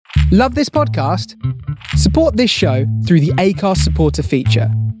Love this podcast? Support this show through the Acast supporter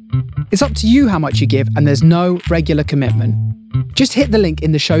feature. It's up to you how much you give, and there's no regular commitment. Just hit the link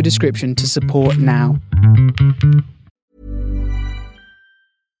in the show description to support now.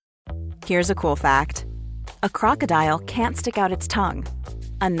 Here's a cool fact. A crocodile can't stick out its tongue.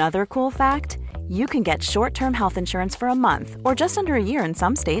 Another cool fact, you can get short-term health insurance for a month or just under a year in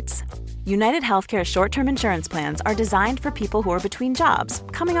some states. United Healthcare short-term insurance plans are designed for people who are between jobs,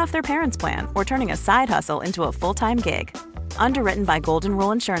 coming off their parents' plan, or turning a side hustle into a full-time gig. Underwritten by Golden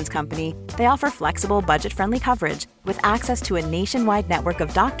Rule Insurance Company, they offer flexible, budget-friendly coverage with access to a nationwide network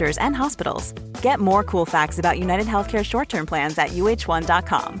of doctors and hospitals. Get more cool facts about United Healthcare short-term plans at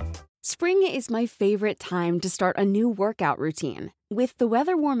uh1.com. Spring is my favorite time to start a new workout routine. With the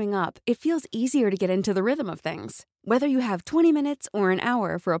weather warming up, it feels easier to get into the rhythm of things. Whether you have 20 minutes or an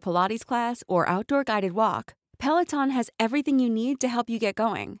hour for a Pilates class or outdoor guided walk, Peloton has everything you need to help you get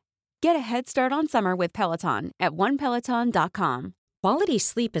going. Get a head start on summer with Peloton at onepeloton.com. Quality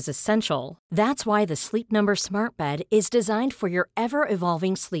sleep is essential. That's why the Sleep Number Smart Bed is designed for your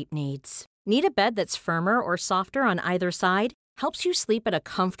ever-evolving sleep needs. Need a bed that's firmer or softer on either side? Helps you sleep at a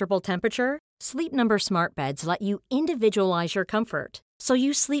comfortable temperature? Sleep Number Smart Beds let you individualize your comfort, so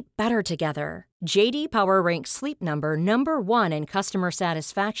you sleep better together. J.D. Power ranks Sleep Number number 1 in customer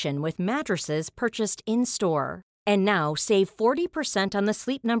satisfaction with mattresses purchased in-store. And now, save 40% on the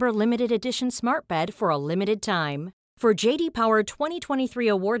Sleep Number Limited Edition Smart Bed for a limited time. For J.D. Power 2023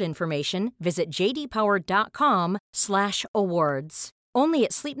 award information, visit jdpower.com/awards. Only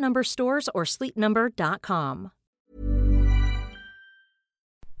at Sleep Number stores or sleepnumber.com.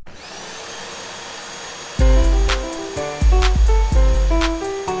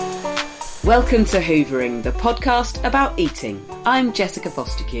 Welcome to Hoovering, the podcast about eating. I'm Jessica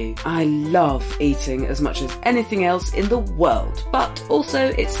Fostekew. I love eating as much as anything else in the world, but also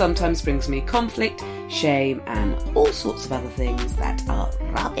it sometimes brings me conflict, shame, and all sorts of other things that are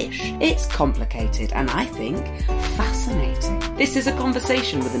rubbish. It's complicated and I think fascinating. This is a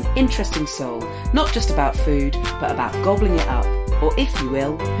conversation with an interesting soul, not just about food, but about gobbling it up, or if you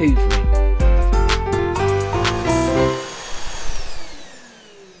will, hoovering.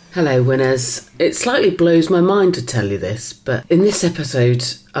 Hello winners. It slightly blows my mind to tell you this, but in this episode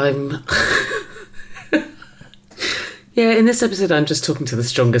I'm just talking to the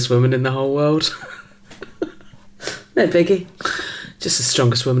strongest woman in the whole world. No biggie. Just the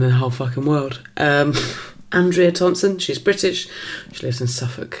strongest woman in the whole fucking world. Andrea Thompson, she's British, she lives in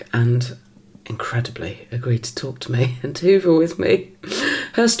Suffolk and incredibly agreed to talk to me and hoover with me.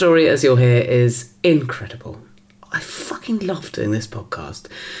 Her story, as you'll hear, is incredible. I fucking love doing this podcast.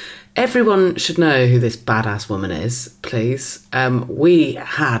 Everyone should know who this badass woman is, please. We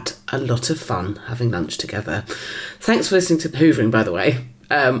had a lot of fun having lunch together. Thanks for listening to Hoovering, by the way.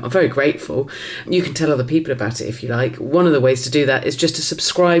 I'm very grateful. You can tell other people about it if you like. One of the ways to do that is just to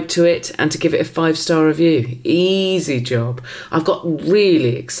subscribe to it and to give it a 5-star review. Easy job. I've got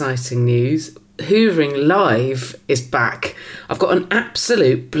really exciting news. Hoovering Live is back. I've got an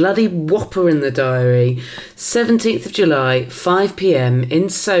absolute bloody whopper in the diary. 17th of July, 5 p.m. in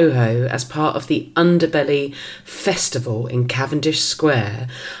Soho as part of the Underbelly Festival in Cavendish Square.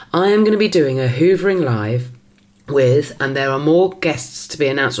 I am going to be doing a Hoovering Live with, and there are more guests to be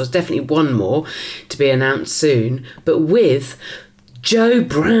announced, or there's definitely one more to be announced soon, but with Jo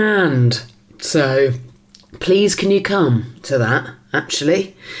Brand. So please can you come to that,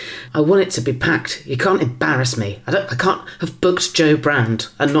 actually? I want it to be packed. You can't embarrass me. I can't have booked Jo Brand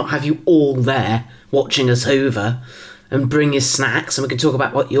and not have you all there watching us hoover, and bring your snacks and we can talk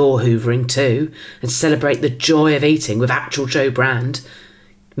about what you're hoovering too and celebrate the joy of eating with actual Jo Brand.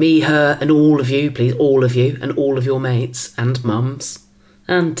 Me, her and all of you, please, all of you and all of your mates and mums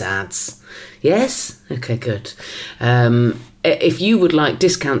and dads. Yes? Okay, good. If you would like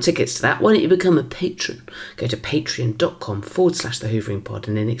discount tickets to that, why don't you become a patron? Go to patreon.com/The Hoovering Pod,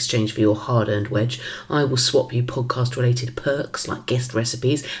 and in exchange for your hard-earned wedge, I will swap you podcast-related perks like guest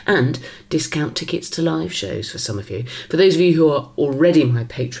recipes and discount tickets to live shows for some of you. For those of you who are already my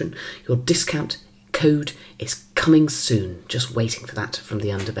patron, your discount code is coming soon. Just waiting for that from the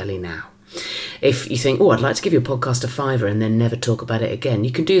underbelly now. If you think, I'd like to give your podcast a $5 and then never talk about it again,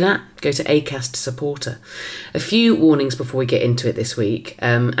 you can do that. Go to Acast Supporter. A few warnings before we get into it this week.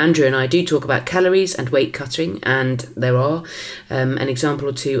 Andrew and I do talk about calories and weight cutting, and there are an example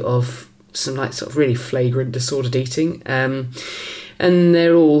or two of some sort of really flagrant disordered eating. And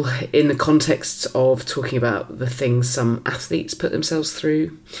they're all in the context of talking about the things some athletes put themselves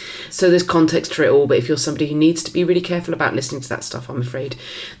through. So there's context for it all, but if you're somebody who needs to be really careful about listening to that stuff, I'm afraid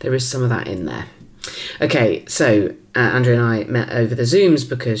there is some of that in there. Okay, so Andrea and I met over the Zooms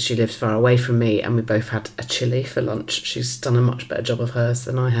because she lives far away from me, and we both had a chili for lunch. She's done a much better job of hers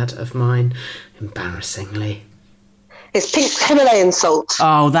than I had of mine, embarrassingly. It's pink Himalayan salt.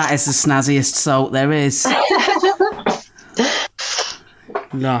 Oh, that is the snazziest salt there is.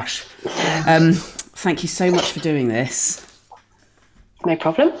 Lush. Thank you so much for doing this. No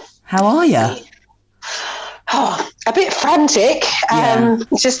problem. How are you? Oh, a bit frantic.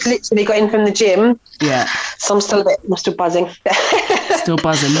 Just literally got in from the gym. Yeah. So I'm still buzzing. Still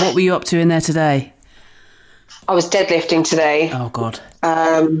buzzing. What were you up to in there today? I was deadlifting today. Oh God.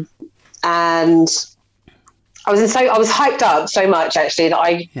 And I was hyped up so much actually that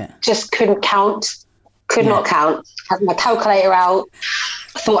I just couldn't count. Could not count. Had my calculator out.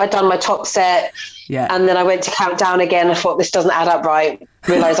 I thought I'd done my top set. Yeah. And then I went to count down again. I thought, this doesn't add up right.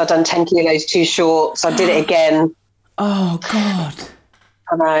 Realised I'd done 10 kilos too short. So I did it again. Oh, God.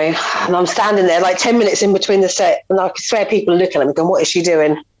 I know. And I'm standing there like 10 minutes in between the set. And I could swear people are looking at me going, what is she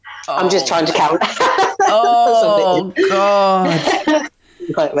doing? I'm just trying to count. Oh, God.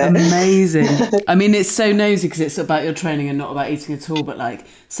 Amazing. I mean, it's so nosy because it's about your training and not about eating at all. But like,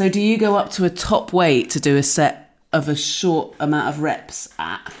 so do you go up to a top weight to do a set of a short amount of reps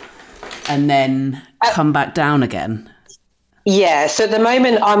at, and then come back down again? Yeah. So at the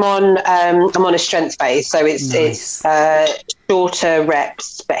moment I'm on a strength base, so it's shorter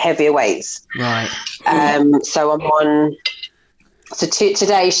reps but heavier weights. Right. So I'm on. So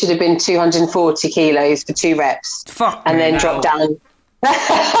today should have been 240 kilos for 2 reps. And then drop down.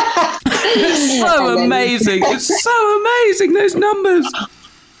 It's so amazing. It's so amazing, those numbers.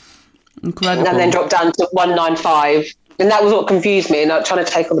 Incredible. And then drop down to 195. And that was what confused me, and I'm trying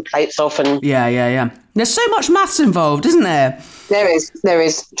to take all the plates off. And Yeah. There's so much maths involved, isn't there? There is.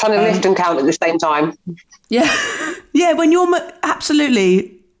 Trying to lift and count at the same time. Yeah. Yeah, when you're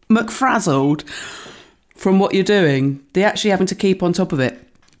absolutely McFrazzled from what you're doing, they're actually having to keep on top of it.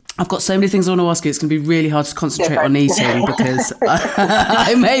 I've got so many things I want to ask you. It's going to be really hard to concentrate on eating because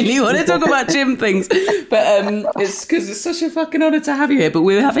I mainly want to talk about gym things. But it's because it's such a fucking honour to have you here. But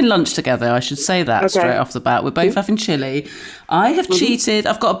we were having lunch together. I should say that straight off the bat. We're both having chili. I have cheated.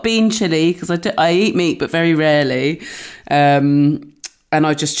 I've got a bean chili because I eat meat, but very rarely. And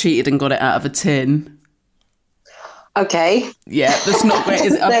I just cheated and got it out of a tin. Okay. Yeah, that's not great,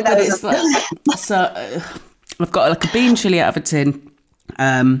 is it? I've got like a bean chili out of a tin.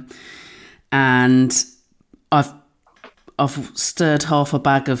 And I've stirred half a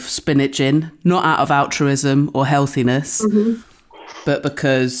bag of spinach in, not out of altruism or healthiness, but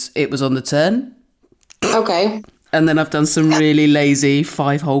because it was on the turn. Okay. And then I've done some really lazy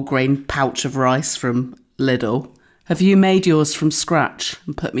 5 whole grain pouch of rice from Lidl. Have you made yours from scratch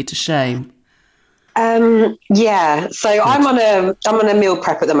and put me to shame? Yeah. So I'm on a meal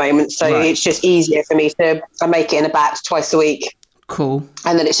prep at the moment, so it's just easier for me I make it in a batch twice a week. Cool.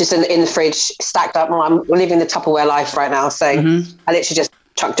 And then it's just in the fridge, stacked up. I'm living the Tupperware life right now, so I literally just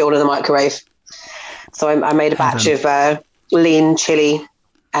chucked it all in the microwave. So I made a batch of lean chili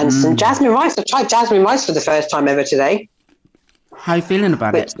and some jasmine rice. I tried jasmine rice for the first time ever today. How are you feeling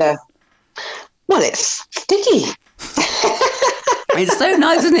about it? Well, it's sticky. It's so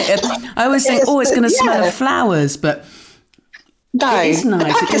nice, isn't it? I always think, it's going to smell of flowers, but no, it is nice.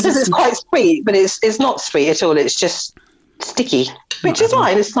 The packet says it's quite sweet, but it's not sweet at all. It's just sticky, which is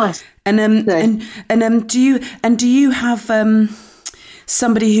fine. It's nice. And do you have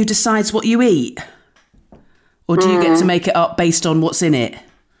somebody who decides what you eat, or do you get to make it up based on what's in it?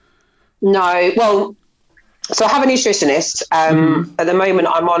 No, well, so I have a nutritionist. At the moment,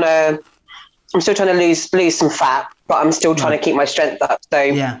 I'm still trying to lose some fat, but I'm still trying to keep my strength up. So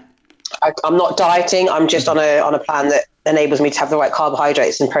I'm not dieting. I'm just on a plan that enables me to have the right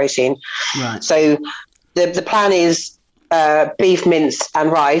carbohydrates and protein. Right. So the plan is beef mince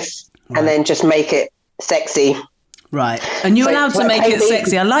and rice, and then just make it sexy. Right. And you're allowed to make it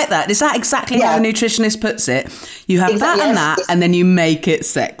sexy. I like that. Is that exactly how a nutritionist puts it? You have that and that, and then you make it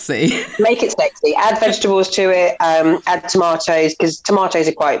sexy. Make it sexy. Add vegetables to it. Add tomatoes, because tomatoes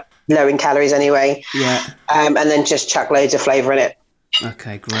are quite low in calories anyway. Yeah. And then just chuck loads of flavour in it.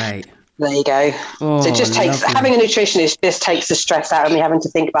 Okay, great. There you go. So it just takes, having a nutritionist just takes the stress out of me having to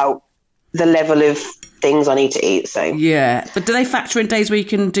think about the level of things I need to eat. So yeah. But do they factor in days where you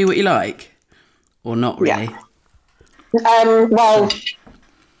can do what you like? Or not really? Yeah. Well,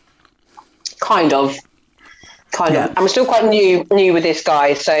 kind of. I'm still quite new with this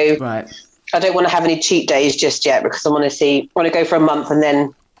guy, so I don't want to have any cheat days just yet, because I want to go for a month, and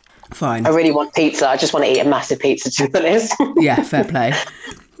then fine. I really want pizza. I just want to eat a massive pizza, to be honest. Yeah, fair play.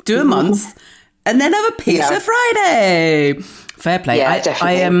 Do a month and then have a pizza Friday. Fair play. Yeah,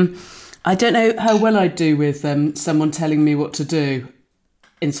 definitely. I don't know how well I'd do with someone telling me what to do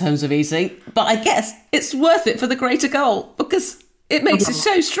in terms of eating, but I guess it's worth it for the greater goal because it makes it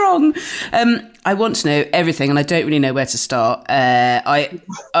so strong. I want to know everything, and I don't really know where to start. I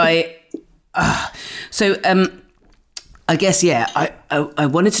guess, yeah, I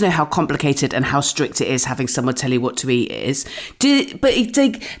wanted to know how complicated and how strict it is having someone tell you what to eat is.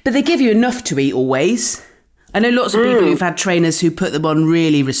 But they give you enough to eat always. I know lots of people who've had trainers who put them on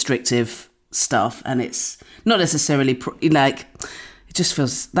really restrictive stuff, and it's not necessarily it just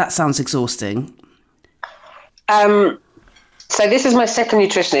feels, that sounds exhausting. So this is my second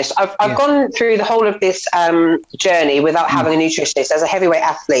nutritionist. I've gone through the whole of this journey without having a nutritionist. As a heavyweight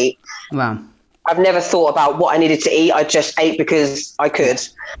athlete, wow, I've never thought about what I needed to eat. I just ate because I could.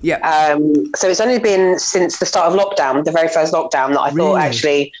 Yeah. So it's only been since the start of lockdown, the very first lockdown, that I thought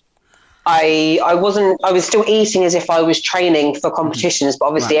actually I was still eating as if I was training for competitions, but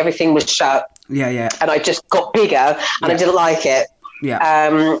obviously everything was shut. Yeah, yeah. And I just got bigger and I didn't like it.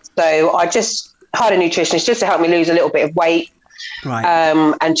 Yeah. So I just hired a nutritionist just to help me lose a little bit of weight. Right.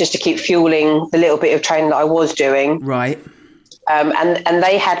 And just to keep fueling the little bit of training that I was doing. Right. And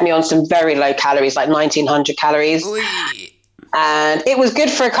they had me on some very low calories, like 1900 calories. Oy. And it was good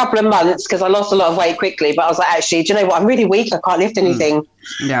for a couple of months because I lost a lot of weight quickly. But I was like, actually, do you know what? I'm really weak. I can't lift anything.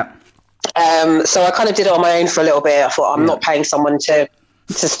 Yeah. So I kind of did it on my own for a little bit. I thought, I'm not paying someone to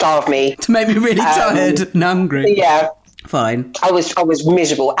starve me. To make me really tired and hungry. Yeah. Fine. I was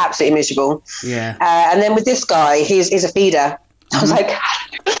miserable, absolutely miserable. Yeah. And then with this guy, he's a feeder. I was like...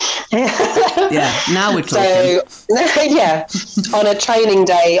 Yeah, now we're talking. So, yeah, on a training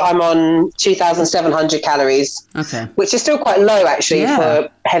day, I'm on 2,700 calories. Okay. Which is still quite low, actually, for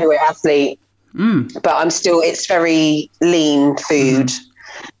a heavyweight athlete. But it's very lean food.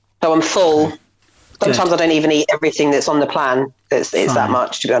 So I'm full. Sometimes I don't even eat everything that's on the plan. It's that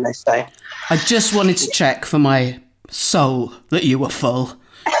much, to be honest. So I just wanted to check for my soul that you were full.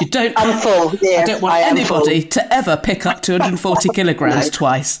 You don't. I'm full. Yeah, I don't want anybody to ever pick up 240 kilograms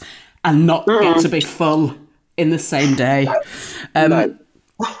twice and not get to be full in the same day. No.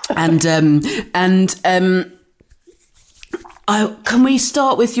 Can we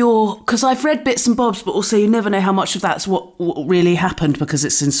start with because I've read bits and bobs, but also you never know how much of that's what really happened because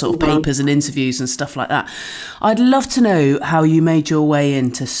it's in sort of papers and interviews and stuff like that. I'd love to know how you made your way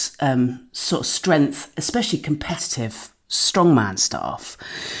into sort of strength, especially competitive strongman stuff,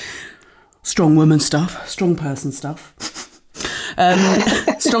 strong woman stuff, strong person stuff,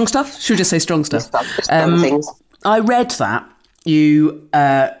 strong stuff. Should we just say strong stuff? Things. I read that your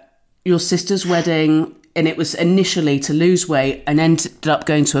sister's wedding. And it was initially to lose weight and ended up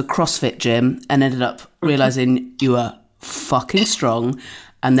going to a CrossFit gym and ended up realising you were fucking strong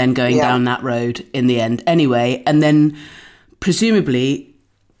and then going down that road in the end anyway. And then presumably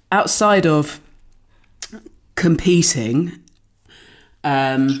outside of competing,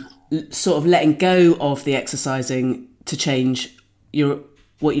 sort of letting go of the exercising to change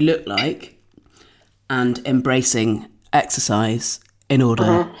what you look like and embracing exercise in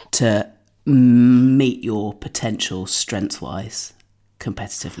order to meet your potential strength-wise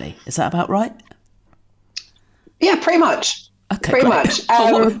competitively. Is that about right? Yeah, pretty much. Okay, pretty much.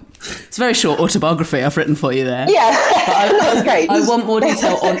 It's a very short autobiography I've written for you there. Yeah, that was great. I want more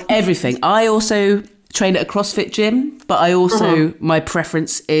detail on everything. I also train at a CrossFit gym, but I also, my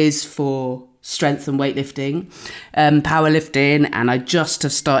preference is for strength and weightlifting, powerlifting, and I just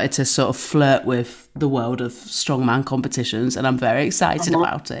have started to sort of flirt with the world of strongman competitions, and I'm very excited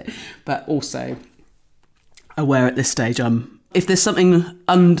about it, but also aware at this stage if there's something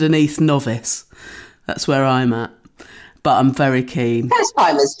underneath novice, that's where I'm at, but I'm very keen. First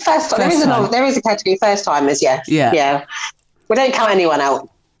timers. There is a category first timers. Yeah. We don't count anyone out.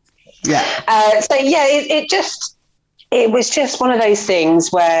 Yeah. It was just one of those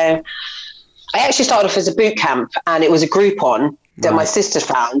things where I actually started off as a boot camp, and it was a Groupon that my sister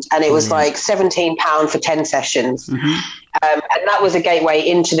found, and it was like £17 for 10 sessions. And that was a gateway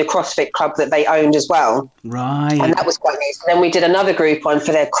into the CrossFit club that they owned as well. Right. And that was quite nice. And then we did another Groupon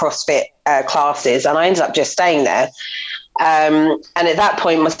for their CrossFit classes, and I ended up just staying there. And at that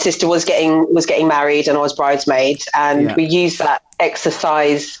point, my sister was getting married, and I was bridesmaid, and we used that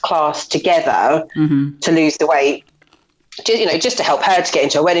exercise class together to lose the weight. Just to help her to get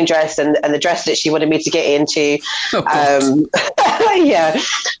into a wedding dress and the dress that she wanted me to get into. I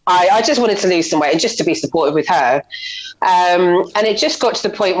just wanted to lose some weight and just to be supportive with her. And it just got to the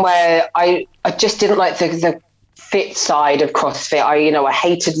point where I just didn't like the fit side of CrossFit. I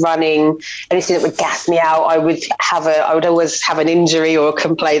hated running, anything that would gas me out. I would always have an injury or a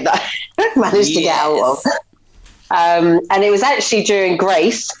complaint that I managed to get out of. And it was actually during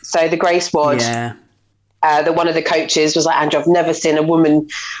Grace. So the Grace Ward, that one of the coaches was like, Andrew, I've never seen a woman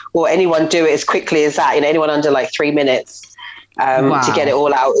or anyone do it as quickly as that. Anyone under like 3 minutes to get it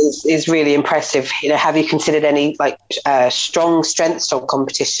all out is really impressive. Have you considered any like strong strengths or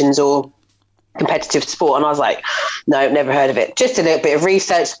competitions or competitive sport? And I was like, no, never heard of it. Just a little bit of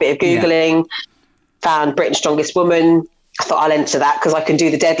research, a bit of Googling, found Britain's Strongest Woman. I thought I'll enter that because I can do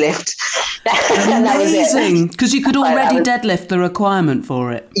the deadlift. Amazing, because you could already deadlift the requirement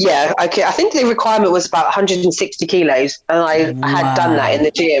for it. Yeah, okay. I think the requirement was about 160 kilos, and I had done that in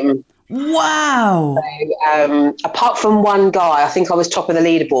the gym. Wow. So, apart from one guy, I think I was top of the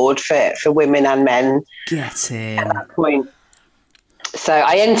leaderboard for women and men. Get in. At that point. So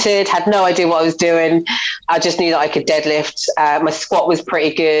I entered, had no idea what I was doing. I just knew that I could deadlift. My squat was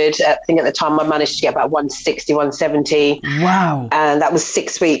pretty good. I think at the time I managed to get about 160, 170. Wow. And that was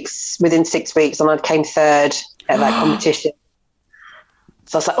 6 weeks, within 6 weeks. And I came third at that competition.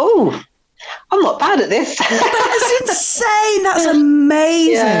 So I was like, oh, I'm not bad at this. That's insane. That's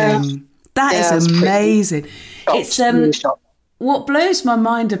amazing. Yeah. That is amazing. It's really shocked. What blows my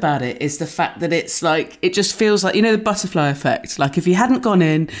mind about it is the fact that it's like, it just feels like, the butterfly effect. Like if you hadn't gone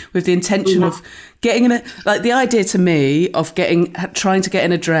in with the intention of getting in like the idea to me of trying to get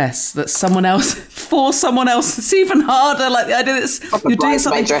in a dress that someone else, for someone else, it's even harder. Like the idea that you're doing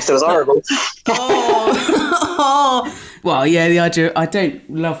something. My dress was horrible. Well, yeah, the idea, I don't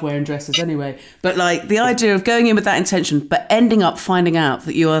love wearing dresses anyway, but like the idea of going in with that intention, but ending up finding out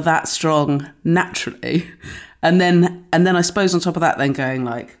that you are that strong naturally. And then I suppose on top of that, then going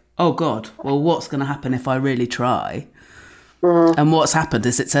like, oh God, well, what's going to happen if I really try? And what's happened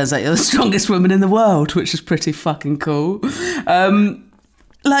is it turns out you're the strongest woman in the world, which is pretty fucking cool. It's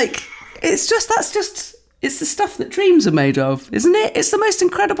the stuff that dreams are made of, isn't it? It's the most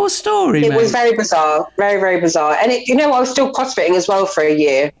incredible story. It was very bizarre, very, very bizarre. And I was still crossfitting as well for a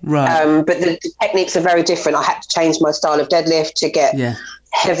year. Right. But the techniques are very different. I had to change my style of deadlift to get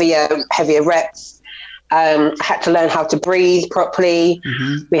heavier reps. I had to learn how to breathe properly.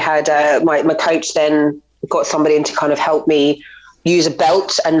 We had my coach then got somebody in to kind of help me use a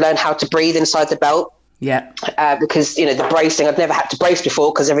belt and learn how to breathe inside the belt. Yeah. Because, the bracing, I've never had to brace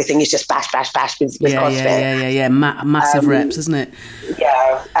before because everything is just bash, bash, bash with CrossFit. Yeah. Massive reps, isn't it?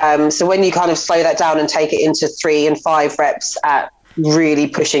 Yeah. So when you kind of slow that down and take it into 3 and 5 reps at really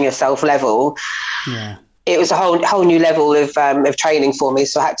pushing yourself level, it was a whole new level of training for me.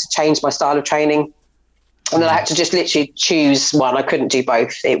 So I had to change my style of training. And then I had to just literally choose one. I couldn't do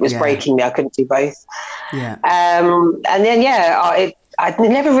both. It was breaking me. I couldn't do both. Yeah. And then, I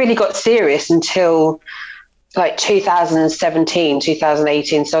never really got serious until like 2017,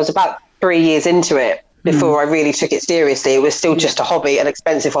 2018. So I was about 3 years into it before I really took it seriously. It was still just a hobby, an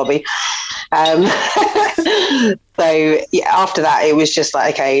expensive hobby. So after that, it was just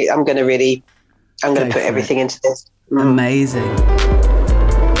like, okay, I'm going to put everything into this. Amazing.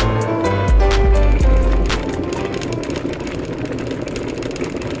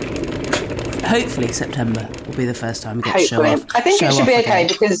 Hopefully September will be the first time we get to show off. I think it should be okay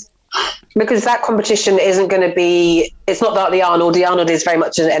because that competition isn't going to be, it's not like the Arnold. The Arnold is very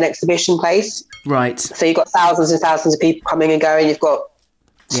much an exhibition place. Right. So you've got thousands and thousands of people coming and going. You've got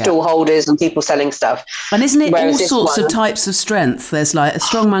stall holders and people selling stuff. And isn't it all sorts of types of strength? There's like a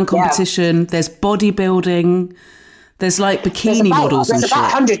strongman competition, there's bodybuilding, there's like bikini models and shit. There's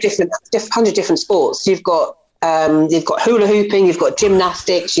about 100 different sports. You've got hula hooping, you've got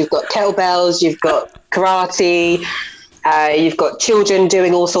gymnastics, you've got kettlebells, you've got karate, you've got children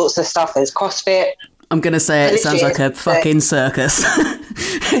doing all sorts of stuff. There's CrossFit. I'm going to say it sounds like a fucking circus.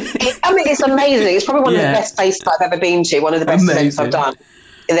 It's amazing. It's probably one of the best places I've ever been to, one of the best events I've done.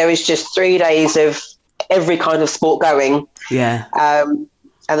 There is just 3 days of every kind of sport going. Yeah. And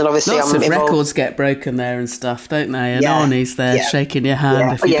then obviously lots of records get broken there and stuff, don't they? And Arnie's there shaking your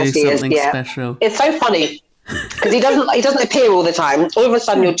hand if you do something special. It's so funny. Because he doesn't appear all the time. All of a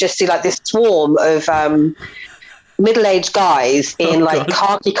sudden, you'll just see like this swarm of middle-aged guys in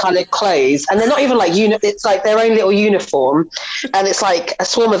khaki-coloured clothes, and they're not even like it's like their own little uniform, and it's like a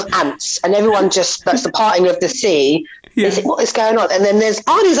swarm of ants, and everyone that's the parting of the sea. They think, what is going on? And then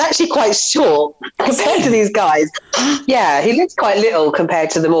Arnie's actually quite short compared to these guys. Yeah, he looks quite little compared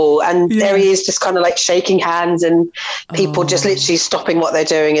to them all, and there he is, just kind of like shaking hands, and people just literally stopping what they're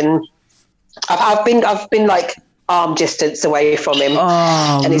doing. And I've been like arm distance away from him,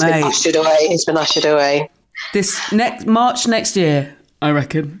 and he's been ushered away. This next March next year, I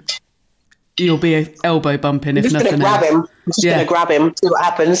reckon. you'll be elbow bumping if nothing else. I'm just going to grab him, see what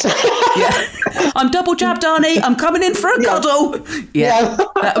happens. Yeah, I'm double jabbed, Arnie. I'm coming in for a cuddle. Yeah.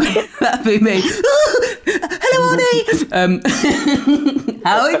 That'd be me. Hello, Arnie.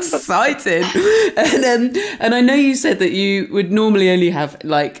 How exciting! And I know you said that you would normally only have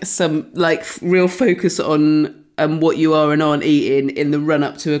like some like real focus on what you are and aren't eating in the run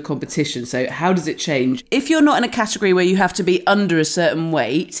up to a competition. So how does it change if you're not in a category where you have to be under a certain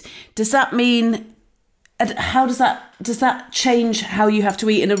weight? Does that mean? How does that change how you have to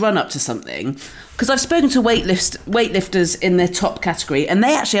eat in a run up to something? Because I've spoken to weightlifters in their top category, and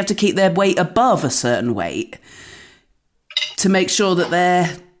they actually have to keep their weight above a certain weight to make sure that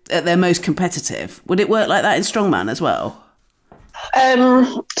they're at their most competitive. Would it work like that in strongman as well?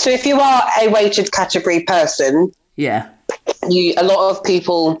 So if you are a weighted category person, a lot of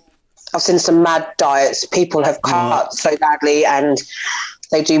people, I've seen some mad diets. People have cut so badly, and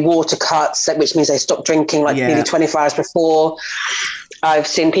they do water cuts, which means they stop drinking nearly 24 hours before. I've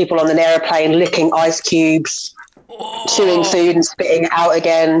seen people on an aeroplane licking ice cubes, chewing food and spitting it out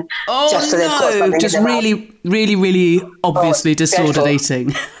again. Just so they've got something just really, really, really obviously disordered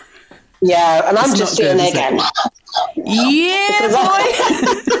eating. Yeah, and I'm just sitting there again. Yeah, boy!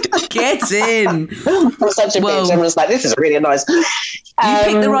 Get in. I'm such a bitch. I'm just like, this is really nice. You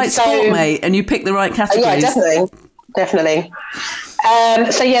picked the right sport, mate, and you picked the right categories. Yeah, definitely.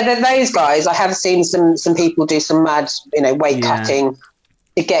 Those guys, I have seen some people do some mad, weight cutting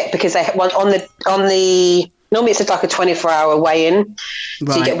to get, because they want on the normally it's like a 24-hour weigh-in,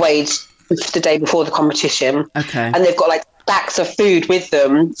 so you get weighed the day before the competition. Okay, and they've got like stacks of food with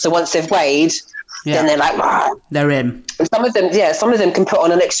them. So once they've weighed, then they're like, they're in. And some of them can put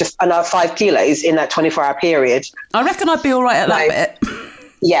on another 5 kilos in that 24-hour period. I reckon I'd be all right at that bit.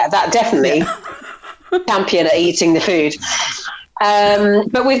 Yeah, that definitely. Champion at eating the food.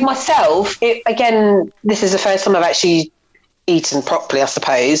 But with myself, this is the first time I've actually eaten properly, I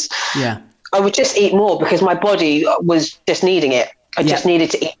suppose. Yeah. I would just eat more because my body was just needing it. I just needed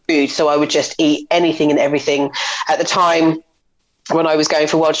to eat food, so I would just eat anything and everything. At the time, when I was going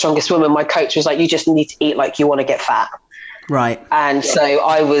for World's Strongest Woman, my coach was like, you just need to eat like you want to get fat. Right. And so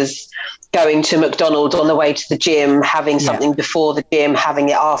I was going to McDonald's on the way to the gym, having something before the gym, having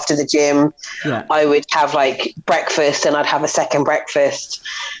it after the gym. Yeah. I would have like breakfast and I'd have a second breakfast.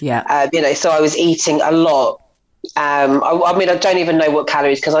 Yeah. So I was eating a lot. I don't even know what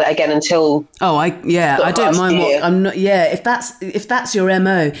calories, because I don't mind what I'm not. Yeah, if that's your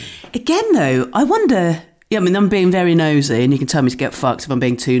MO. Again, though, I wonder. Yeah, I mean, I'm being very nosy, and you can tell me to get fucked if I'm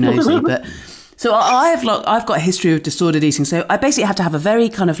being too nosy. But so I've got a history of disordered eating. So I basically have to have a very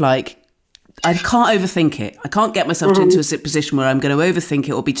kind of like, I can't overthink it. I can't get myself into a position where I'm going to overthink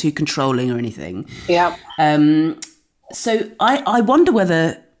it or be too controlling or anything. Yeah. So I wonder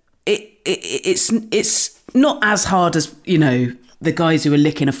whether it's not as hard as, the guys who are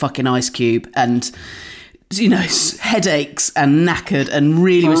licking a fucking ice cube and, headaches and knackered and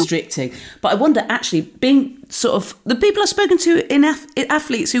really restricting. But I wonder, actually, being sort of the people I've spoken to in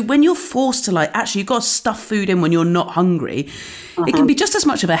athletes who, when you're forced to you've got to stuff food in when you're not hungry, it can be just as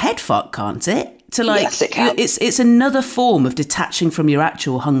much of a head fuck, can't it? Yes, it can. It's another form of detaching from your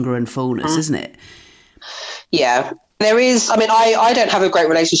actual hunger and fullness, isn't it? Yeah. There is, I don't have a great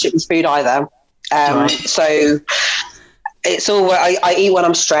relationship with food either. So it's all, I eat when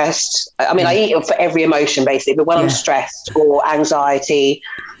I'm stressed. I eat for every emotion basically, but when I'm stressed or anxiety,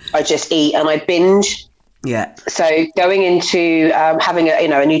 I just eat and I binge. Yeah. So going into having a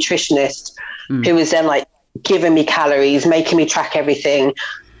nutritionist who was then like giving me calories, making me track everything,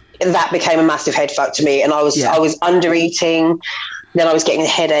 that became a massive head fuck to me. And I was under eating. Then I was getting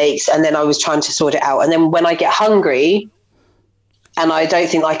headaches, and then I was trying to sort it out. And then when I get hungry and I don't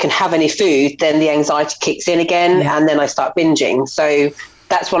think I can have any food, then the anxiety kicks in again, and then I start binging. So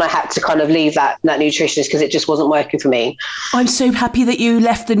that's when I had to kind of leave that nutritionist, because it just wasn't working for me. I'm so happy that you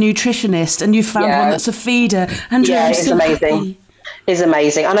left the nutritionist and you found one that's a feeder. Andrea, it's amazing. It's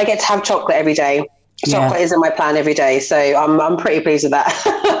amazing. And I get to have chocolate every day. Chocolate is in my plan every day, so I'm pretty pleased with that.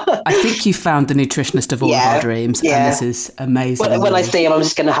 I think you found the nutritionist of all of our dreams, and this is amazing. When I see him, I'm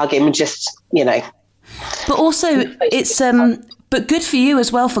just going to hug him and just, But also, it's but good for you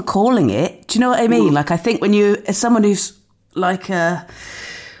as well for calling it. Do you know what I mean? Like, I think when as someone who's like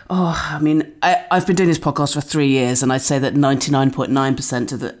I've been doing this podcast for 3 years, and I'd say that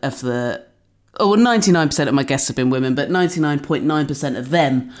 99.9% of the 99% of my guests have been women, but 99.9% of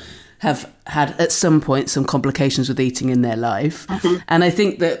them have had at some point some complications with eating in their life. And I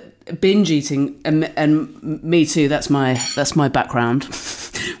think that binge eating, and me too, that's my background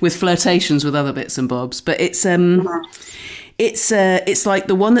with flirtations with other bits and bobs, but it's It's like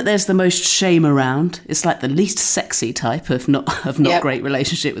the one that there's the most shame around. It's like the least sexy type of not great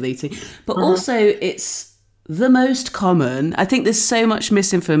relationship with eating. But also it's the most common. I think there's so much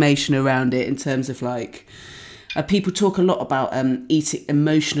misinformation around it in terms of like people talk a lot about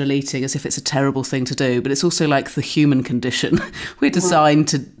emotional eating as if it's a terrible thing to do, but it's also like the human condition. We're designed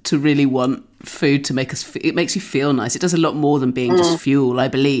to really want food to make us. It makes you feel nice. It does a lot more than being just fuel, I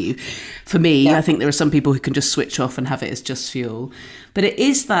believe. For me, I think there are some people who can just switch off and have it as just fuel. But it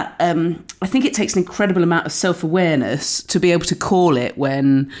is that I think it takes an incredible amount of self-awareness to be able to call it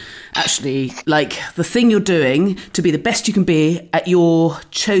when actually, like, the thing you're doing to be the best you can be at your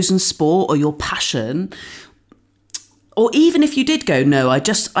chosen sport or your passion. Or even if you did go, no, I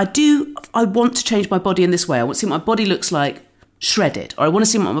want to change my body in this way. I want to see what my body looks like shredded. Or I want to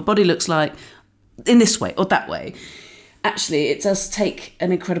see what my body looks like in this way or that way. Actually, it does take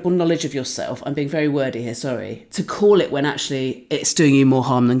an incredible knowledge of yourself. I'm being very wordy here, sorry. To call it when actually it's doing you more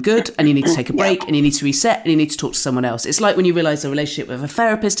harm than good and you need to take a break and you need to reset and you need to talk to someone else. It's like when you realise a relationship with a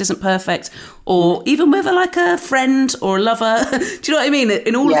therapist isn't perfect, or even with a friend or a lover. Do you know what I mean?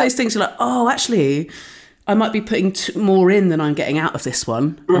 In all of those things, you're like, oh, actually, I might be putting more in than I'm getting out of this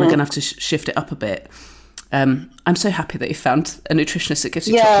one. And I'm going to have to shift it up a bit. I'm so happy that you found a nutritionist that gives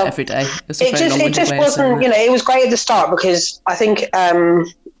you chocolate every day. It just wasn't, it was great at the start because I think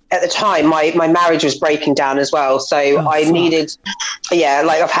at the time my marriage was breaking down as well. So needed,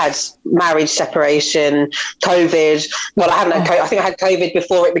 I've had marriage separation, COVID. Well, I haven't had COVID. I think I had COVID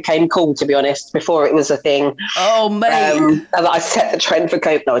before it became cool, to be honest, before it was a thing. Oh, mate. And I set the trend for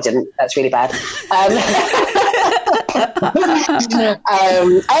COVID. No, I didn't. That's really bad.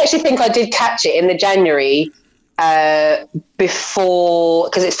 I actually think I did catch it in the January before,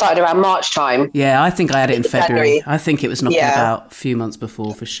 because it started around March time. Yeah, I think I had it in February. I think it was knocking about a few months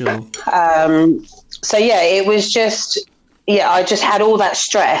before, for sure. It was just, I just had all that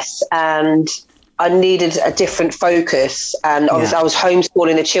stress and I needed a different focus. And obviously I was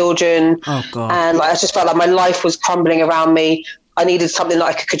homeschooling the children. Oh, God. And I just felt like my life was crumbling around me. I needed something that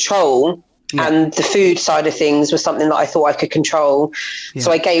I could control. Yeah. And the food side of things was something that I thought I could control. Yeah.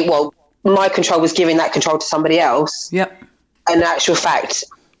 So my control was giving that control to somebody else. Yep. And in actual fact,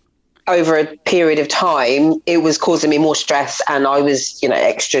 over a period of time, it was causing me more stress and I was,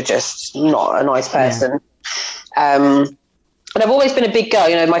 extra just not a nice person. Yeah. And I've always been a big girl.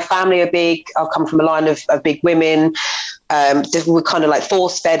 My family are big. I've come from a line of big women. We're kind of like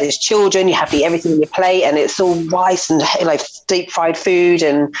force-fed as children. You have to eat everything on your plate and it's all rice and deep fried food.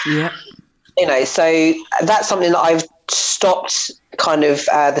 And, so that's something that I've stopped kind of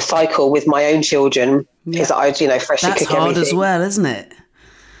the cycle with my own children is that I, freshly that's cook everything. That's hard as well, isn't it?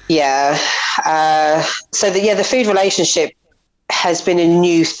 Yeah. The food relationship has been a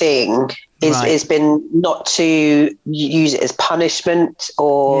new thing. It's been not to use it as punishment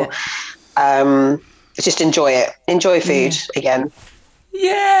or just enjoy it. Enjoy food again.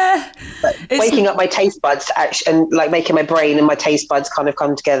 Yeah. Waking up my taste buds and making my brain and my taste buds kind of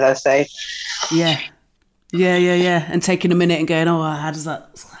come together. So yeah. And taking a minute and going, oh, how's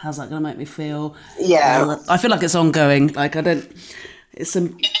that going to make me feel? Yeah. I feel like it's ongoing.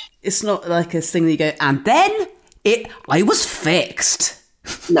 It's not like a thing that you go, and then I was fixed.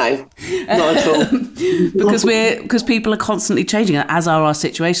 No, not at all. because people are constantly changing, as are our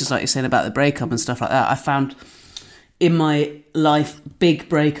situations, like you're saying about the breakup and stuff like that. I found in my life, big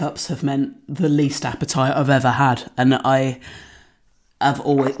breakups have meant the least appetite I've ever had. And I've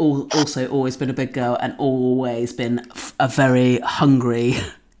always been a big girl and always been a very hungry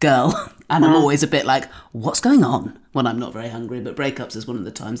girl. And I'm always a bit like, what's going on when I'm not very hungry? But breakups is one of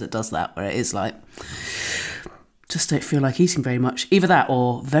the times that does that, where it is like, just don't feel like eating very much. Either that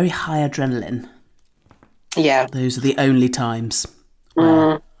or very high adrenaline. Yeah. Those are the only times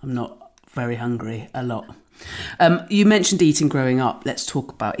where I'm not very hungry a lot. You mentioned eating growing up. Let's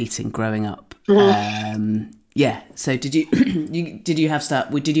talk about eating growing up. So did you have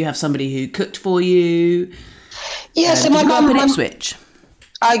somebody who cooked for you? Yeah, so my mum in Ipswich.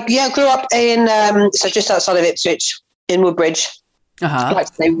 I grew up in just outside of Ipswich in Woodbridge. I like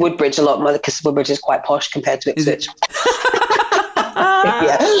to say Woodbridge a lot because Woodbridge is quite posh compared to Ipswich.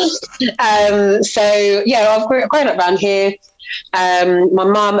 I've grown up around here. My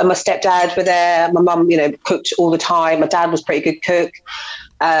mum and my stepdad were there. My mum, cooked all the time. My dad was a pretty good cook.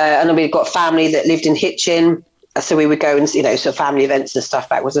 And then we've got family that lived in Hitchin. So we would go and, sort of family events and stuff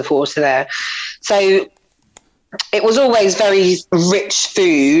backwards and forwards to there. So it was always very rich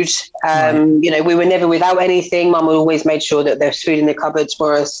food. We were never without anything. Mum always made sure that there was food in the cupboards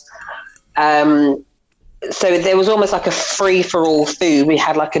for us. so there was almost like a free for all food. We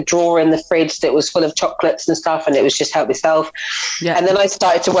had like a drawer in the fridge that was full of chocolates and stuff, and it was just help yourself. Yeah. And then I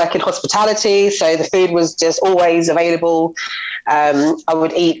started to work in hospitality, so the food was just always available. I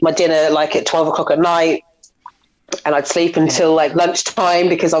would eat my dinner like at 12 o'clock at night, and I'd sleep until like lunchtime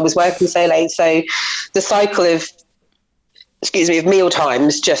because I was working so late. So the cycle of meal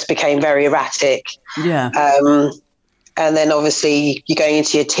times just became very erratic. Yeah. And then obviously you're going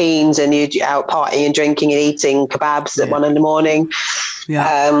into your teens and you're out partying and drinking and eating kebabs at 1 a.m.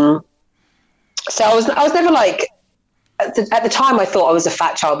 Yeah. So I was never like, at the time I thought I was a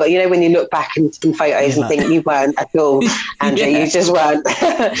fat child, but you know, when you look back in photos and think you weren't at all, Andrew, you just weren't.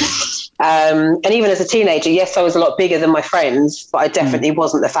 And even as a teenager, yes, I was a lot bigger than my friends, but I definitely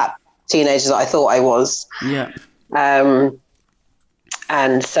wasn't the fat teenager that I thought I was. Yeah.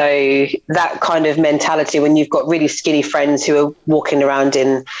 And so that kind of mentality, when you've got really skinny friends who are walking around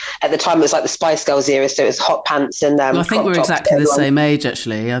at the time it was like the Spice Girls era, so it was hot pants and I think we're exactly the same age,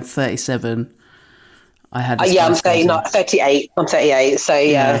 actually. I'm 37. I had I'm 38. I'm 38. So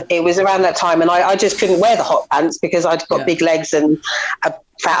it was around that time, and I just couldn't wear the hot pants because I'd got big legs and a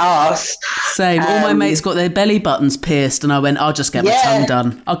fat ass. Same. All my mates got their belly buttons pierced, and I went, I'll just get my tongue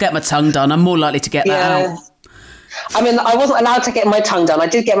done. I'll get my tongue done. I'm more likely to get that out. I mean, I wasn't allowed to get my tongue done. I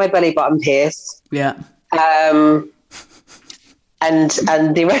did get my belly button pierced. Yeah. And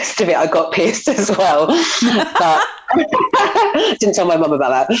the rest of it I got pierced as well. But didn't tell my mum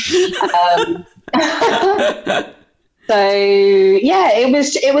about that. So yeah,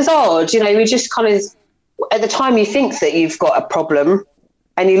 it was odd. You know, we just kind of, at the time you think that you've got a problem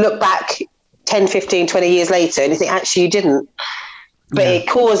and you look back 10, 15, 20 years later and you think actually you didn't. But it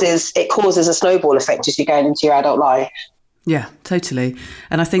causes a snowball effect as you're going into your adult life. Yeah, totally.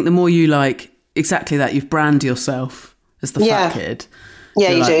 And I think the more you like exactly that, you've branded yourself as the fat kid. Yeah,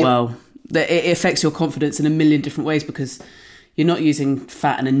 you do. Well, it affects your confidence in a million different ways because you're not using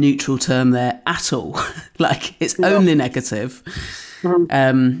fat in a neutral term there at all. Like it's only negative.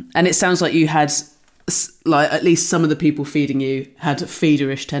 Mm-hmm. And it sounds like you had, like at least some of the people feeding you had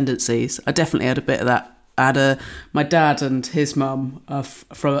feederish tendencies. I definitely had a bit of that. I had my dad and his mum are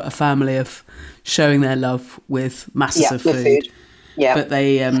from a family of showing their love with masses of food. Yeah, but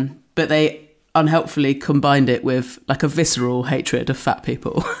they unhelpfully combined it with like a visceral hatred of fat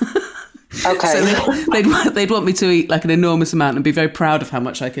people. Okay, so they'd want me to eat like an enormous amount and be very proud of how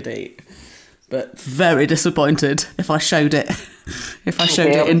much I could eat, but very disappointed if I showed it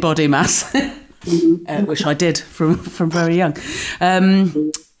it in body mass, which I did from very young.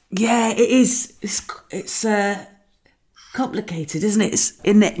 Yeah, it is. It's complicated, isn't it? It's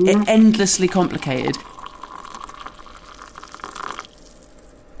endlessly complicated.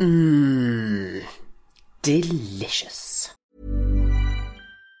 Delicious.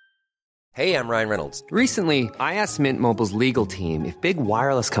 Hey, I'm Ryan Reynolds. Recently, I asked Mint Mobile's legal team if big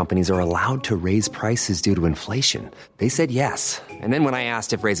wireless companies are allowed to raise prices due to inflation. They said yes. And then when I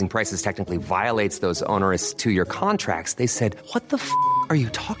asked if raising prices technically violates those onerous 2-year contracts, they said, "What the f*** are you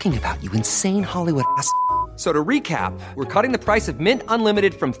talking about, you insane Hollywood ass?" So to recap, we're cutting the price of Mint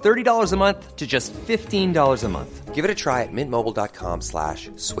Unlimited from $30 a month to just $15 a month. Give it a try at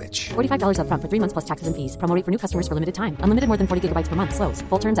mintmobile.com/switch. $45 up front for 3 months plus taxes and fees. Promo rate for new customers for limited time. Unlimited more than 40 gigabytes per month. Slows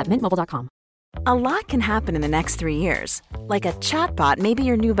full terms at mintmobile.com. A lot can happen in the next 3 years. Like a chatbot may be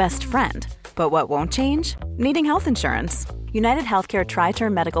your new best friend. But what won't change? Needing health insurance. United Healthcare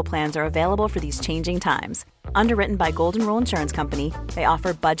Tri-Term Medical Plans are available for these changing times. Underwritten by Golden Rule Insurance Company, they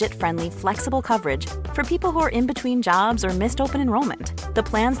offer budget-friendly, flexible coverage for people who are in between jobs or missed open enrollment. The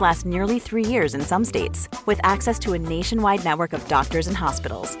plans last nearly 3 years in some states, with access to a nationwide network of doctors and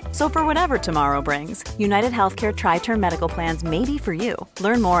hospitals. So for whatever tomorrow brings, United Healthcare Tri-Term Medical Plans may be for you.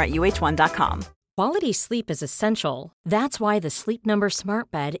 Learn more at uh1.com. Quality sleep is essential. That's why the Sleep Number Smart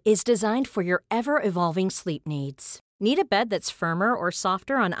Bed is designed for your ever-evolving sleep needs. Need a bed that's firmer or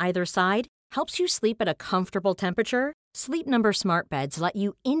softer on either side? Helps you sleep at a comfortable temperature? Sleep Number Smart Beds let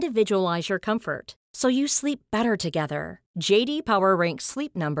you individualize your comfort, so you sleep better together. J.D. Power ranks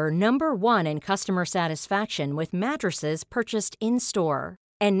Sleep Number number 1 in customer satisfaction with mattresses purchased in-store.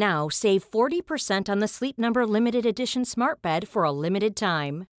 And now save 40% on the Sleep Number Limited Edition Smart Bed for a limited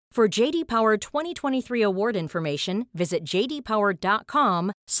time. For J.D. Power 2023 award information, visit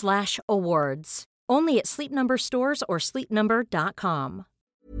jdpower.com/awards. Only at Sleep Number stores or sleepnumber.com.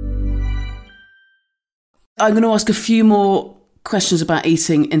 I'm going to ask a few more questions about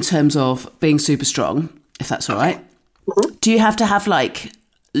eating in terms of being super strong, if that's all right. Mm-hmm. Do you have to have like,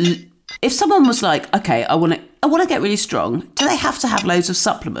 if someone was like, okay, I want to get really strong, do they have to have loads of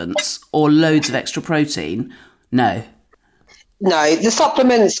supplements or loads of extra protein? No. No, the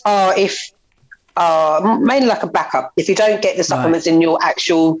supplements are if are mainly like a backup. If you don't get the supplements in your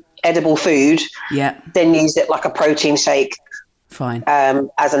actual edible food, then use it like a protein shake. Fine.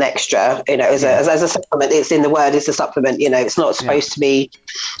 As an extra, as a supplement. It's in the word, it's a supplement, it's not supposed to be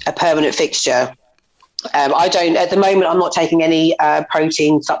a permanent fixture. I don't, at the moment, I'm not taking any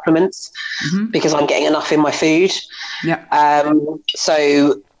protein supplements because I'm getting enough in my food. Yeah.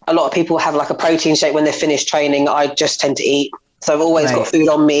 So a lot of people have like a protein shake when they're finished training. I just tend to eat. So I've always got food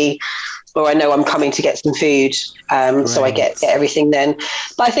on me, or I know I'm coming to get some food. So I get everything then.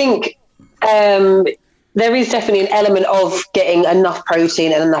 But I think there is definitely an element of getting enough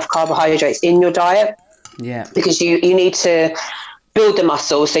protein and enough carbohydrates in your diet. Yeah. Because you need to build the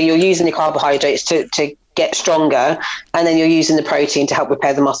muscle. So you're using the carbohydrates to get stronger, and then you're using the protein to help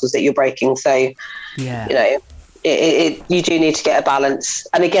repair the muscles that you're breaking. So, you do need to get a balance.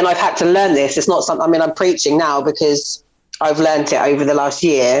 And again, I've had to learn this. It's not something, I'm preaching now because I've learned it over the last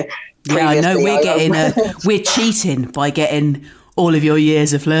year. Yeah, I know we're cheating by getting all of your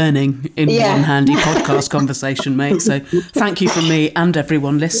years of learning in one handy podcast conversation, mate. So thank you from me and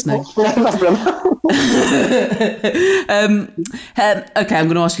everyone listening. No problem. Okay, I'm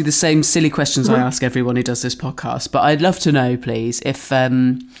going to ask you the same silly questions I ask everyone who does this podcast, but I'd love to know, please, if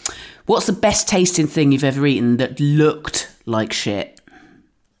what's the best tasting thing you've ever eaten that looked like shit?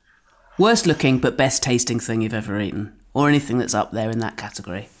 Worst looking but best tasting thing you've ever eaten, or anything that's up there in that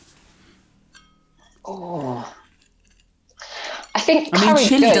category. Oh, I think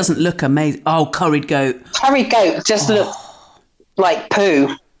chili goat doesn't look amazing. Oh, curried goat. Curried goat just looks like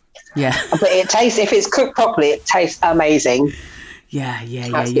poo. Yeah. But it tastes, if it's cooked properly, it tastes amazing. Yeah.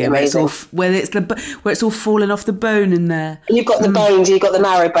 Where it's all falling off the bone in there. And you've got the bones, you've got the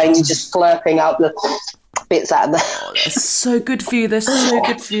marrow bones, you're just slurping out the bits out of there. Oh, they're so good for you. They're so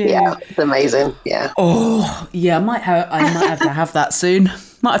good for you. Yeah, it's amazing. Yeah. Oh, yeah. I might have to have that soon.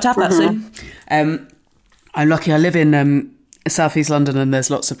 Soon. I'm lucky. I live in South East London, and there's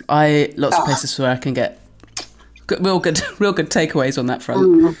lots of places where I can get real good takeaways on that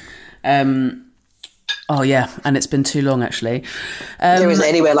front. Oh yeah, and it's been too long actually. There isn't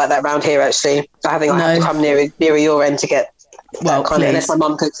anywhere like that around here actually. I think I have to come near your end to get unless my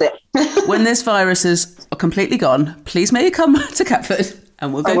mum cooks it. When this viruses are completely gone, please may you come to Catford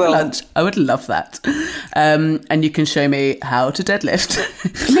and we'll go for lunch. I would love that. And you can show me how to deadlift.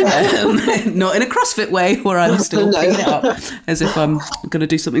 Not in a CrossFit way where I'm still picking it up as if I'm going to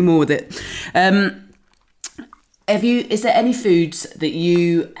do something more with it. Is there any foods that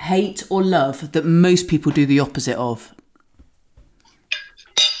you hate or love that most people do the opposite of?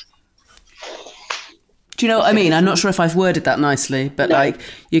 Do you know what I mean? I'm not sure if I've worded that nicely, but like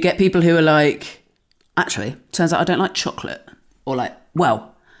you get people who are like, actually, turns out I don't like chocolate. Or like,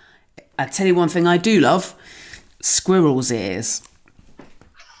 well, I'll tell you one thing I do love, squirrel's ears.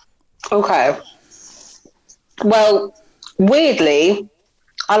 Okay. Well, weirdly,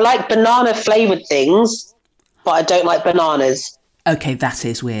 I like banana flavoured things, but I don't like bananas. Okay, that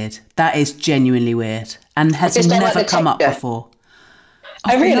is weird. That is genuinely weird. And has never come up before.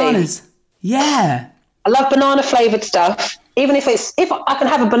 Oh, really? Bananas. Yeah. I love banana flavoured stuff. Even if I can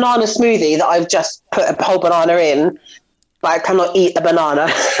have a banana smoothie that I've just put a whole banana in, but I cannot eat a banana.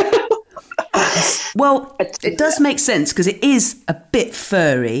 Well, it does make sense because it is a bit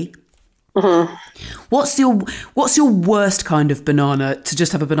furry. Mm-hmm. What's your worst kind of banana to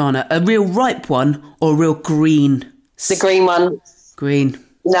just have a banana? A real ripe one or a real green? The green one. Green.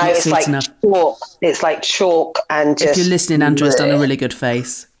 No, it's like chalk. It's like chalk and just... If you're listening, Andrew's done a really good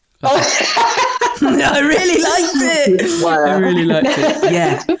face. I really liked it. Wow. I really liked it.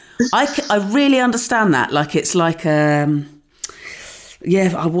 Yeah. I really understand that. Like, it's like,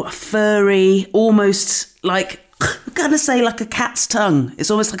 furry, almost like... I'm going to say like a cat's tongue. It's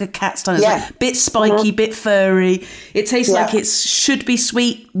almost like a cat's tongue. It's like a bit spiky, bit furry. It tastes like it should be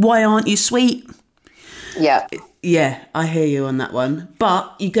sweet. Why aren't you sweet? Yeah. Yeah, I hear you on that one.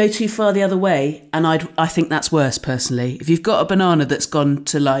 But you go too far the other way, and I think that's worse, personally. If you've got a banana that's gone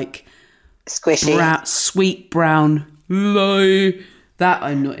to like... squishy. Sweet brown, that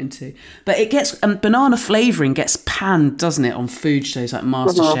I'm not into. But it gets banana flavouring gets panned, doesn't it, on food shows like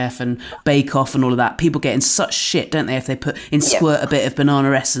MasterChef and Bake Off and all of that. People get in such shit, don't they, if they squirt a bit of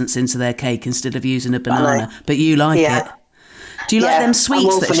banana essence into their cake instead of using a banana. But you like it. Do you like them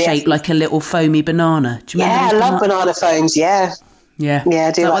sweets that are shaped like a little foamy banana? Do you remember I love banana foams. Yeah,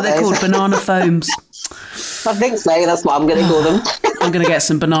 I do. What they're called, banana foams. I think so. That's what I'm going to call them. I'm going to get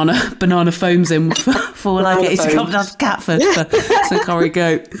some banana foams in for when I get you to come down to Catford for some curry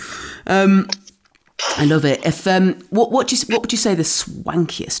goat. I love it. If what would you say the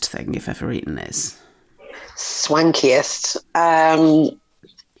swankiest thing you've ever eaten is? Swankiest.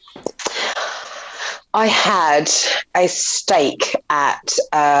 I had a steak at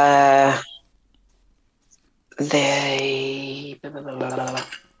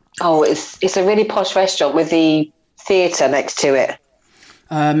it's a really posh restaurant with the theatre next to it.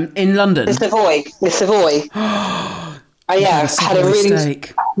 In London? The Savoy. Had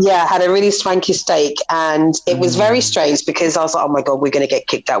a really swanky steak, and it was very strange because I was like, oh my God, we're going to get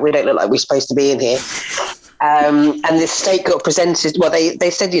kicked out. We don't look like we're supposed to be in here. And this steak got presented. Well, they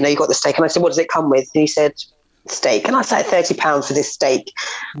said, you got the steak. And I said, what does it come with? And he said, steak. And I said, £30 for this steak.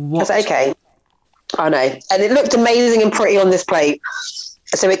 What? I was like, okay. I know. And it looked amazing and pretty on this plate.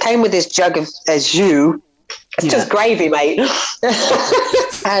 So it came with this jug of jus. It's just gravy, mate.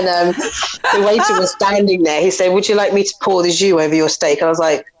 And the waiter was standing there. He said, would you like me to pour the jus over your steak? And I was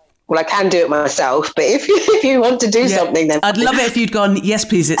like, well, I can do it myself, but if you want to do something, then I'd love it if you'd gone, yes,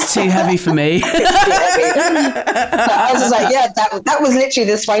 please, it's too heavy for me. It's too heavy. But I was just like, that was literally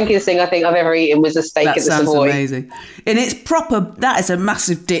the swankiest thing I think I've ever eaten was a steak at the Savoy. That sounds amazing. And it's proper, that is a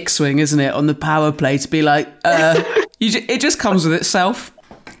massive dick swing, isn't it, on the power play to be like, it just comes with itself.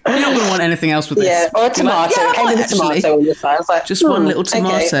 You're not going to want anything else with this. Yeah, or a tomato. It came with a tomato on the side. I was like, just one little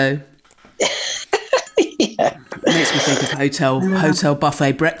tomato. Okay. It makes me think of hotel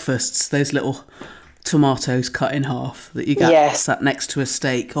buffet breakfasts, those little tomatoes cut in half that you get sat next to a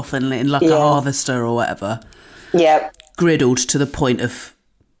steak, often in like a harvester or whatever. Yeah. Griddled to the point of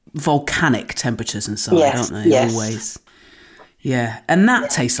volcanic temperatures inside, aren't they? Yes. Always. Yeah, and that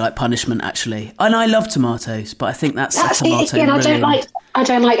tastes like punishment, actually. And I love tomatoes, but I think that's a tomato. Again, I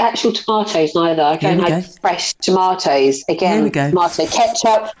don't like actual tomatoes neither. I don't like fresh tomatoes. Again, here we go. Tomato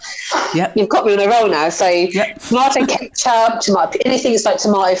ketchup. Yep. You've got me on a roll now. So tomato ketchup, tomato, anything that's like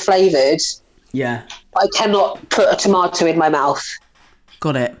tomato flavoured. Yeah. I cannot put a tomato in my mouth.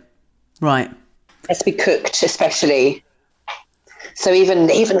 Got it. Right. It has to be cooked, especially. So even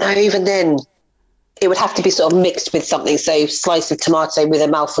then, it would have to be sort of mixed with something. So slice of tomato with a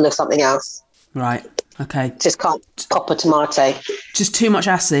mouthful of something else. Right. Okay. Just can't pop a tomato. Just too much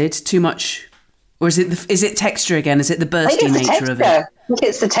acid, too much, or is it texture again? Is it the bursty nature of it? I think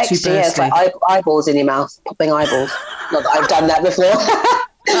it's the texture. Yeah, it's like eyeballs in your mouth, popping eyeballs. Not that I've done that before.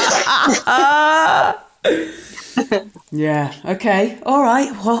 Yeah. Okay. All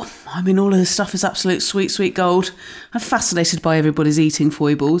right. Well, I mean, all of this stuff is absolute sweet gold. I'm fascinated by everybody's eating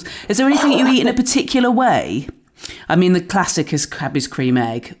foibles. Is there anything you eat in a particular way? I mean, the classic is Cadbury's cream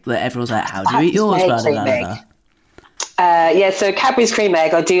egg that everyone's like, how do you eat yours? Blah, blah, blah, blah. So Cadbury's cream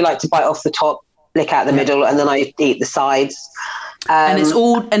egg, I do like to bite off the top, lick out the middle, and then I eat the sides. And this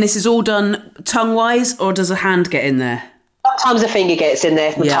is all done tongue-wise, or does a hand get in there? Sometimes a finger gets in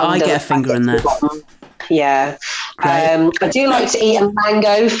there. I get a finger in there. Yeah. I do like to eat a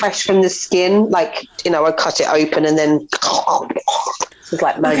mango fresh from the skin. Like, I cut it open and then it's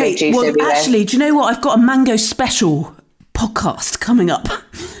like mango juice everywhere. Actually, do you know what? I've got a mango special podcast coming up.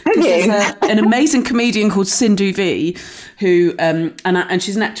 Have you? There's an amazing comedian called Sindhu V, who and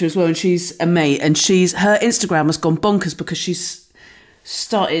she's an actor as well, and she's a mate, and her Instagram has gone bonkers because she's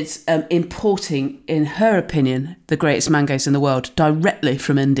started importing, in her opinion, the greatest mangoes in the world directly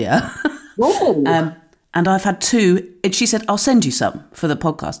from India. And I've had 2, and she said, I'll send you some for the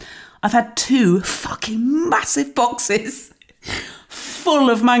podcast. I've had 2 fucking massive boxes full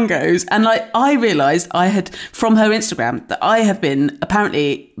of mangoes. And I realised I had, from her Instagram, that I have been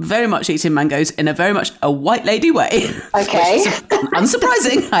apparently very much eating mangoes in a very much a white lady way. Okay.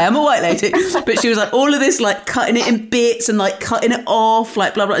 Unsurprising, I am a white lady. But she was like, all of this, like cutting it in bits and like cutting it off,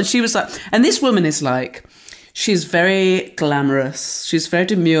 like blah, blah. And she was like, and this woman is like, she's very glamorous. She's very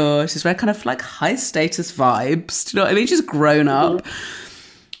demure. She's very kind of like high status vibes. Do you know what I mean? She's grown up.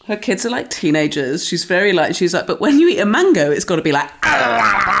 Her kids are like teenagers. She's like, but when you eat a mango, it's got to be like,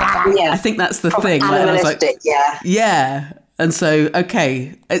 I think that's the thing. Like, I was like, yeah. And so,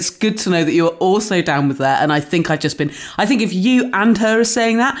 okay, it's good to know that you're also down with that. And I think I think if you and her are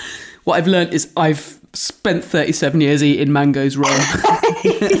saying that, what I've learned is I've spent 37 years eating mangoes wrong.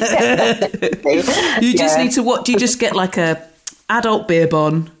 You just need to, do you just get like a adult beer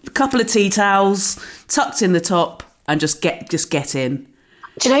bon, a couple of tea towels tucked in the top and just get in?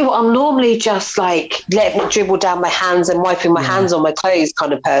 Do you know what? I'm normally just like letting it dribble down my hands and wiping my hands on my clothes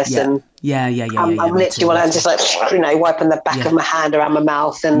kind of person. Yeah. I'm literally I'm just like, wiping the back of my hand around my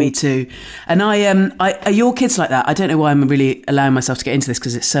mouth. And me too. And I are your kids like that? I don't know why I'm really allowing myself to get into this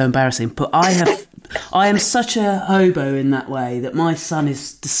because it's so embarrassing, but I am such a hobo in that way that my son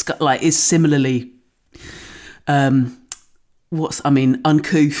is similarly uncouth.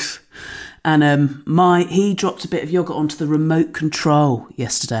 And he dropped a bit of yogurt onto the remote control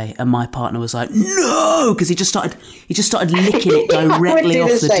yesterday, and my partner was like, "No!" because he just started licking it directly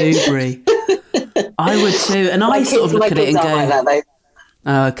off the doobry. I would too. And I sort of look at it and go, like that, though.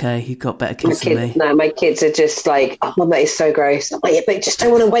 Oh, okay, you've got better kids than me. No, my kids are just like, oh, Mum, that is so gross. I'm like, yeah, but just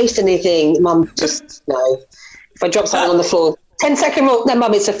don't want to waste anything. Mum, just, no. If I drop something on the floor, 10-second rule. No,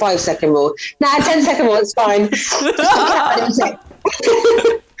 Mum, it's a 5-second rule. Nah, 10-second rule, it's fine.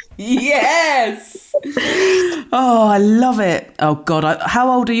 Yes! Oh, I love it. Oh, God. How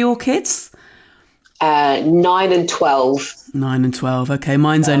old are your kids? 9 and 12. 9 and 12. Okay,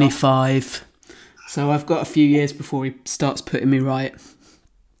 mine's only 5. So I've got a few years before he starts putting me right.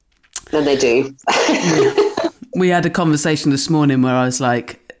 And they do. We had a conversation this morning where I was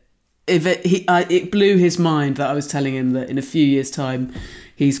like, it blew his mind that I was telling him that in a few years' time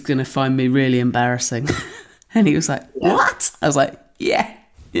he's going to find me really embarrassing. And he was like, what? I was like, yeah,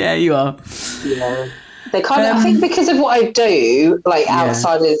 you are. Yeah. They kind of, I think because of what I do, like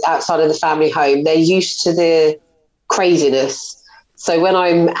outside of the family home, they're used to the craziness. So when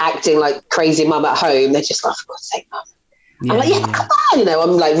I'm acting like crazy mum at home, they're just like, for God's sake, Mum. I'm like, come on,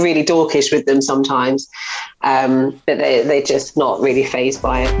 I'm like really dorkish with them sometimes, but they're just not really fazed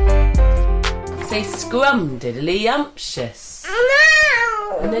by it. Say scrumdiddly-umptious.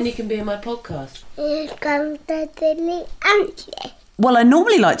 And then you can be in my podcast. Scrumdiddly-umptious. Well, I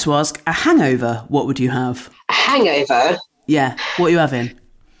normally like to ask, a hangover, what would you have? A hangover? Yeah, what are you having?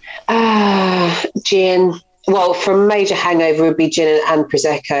 Gin. Well, for a major hangover would be gin and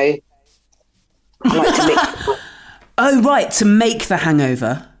Prosecco. I like to mix. Oh, right, to make the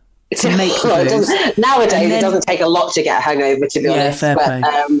hangover. To make the booze. Nowadays, it doesn't take a lot to get a hangover, to be honest. Fair play.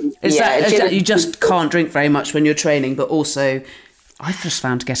 It's that you just can't drink very much when you're training, but also, I've just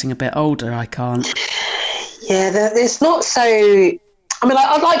found getting a bit older, I can't. Yeah, it's not so... I mean,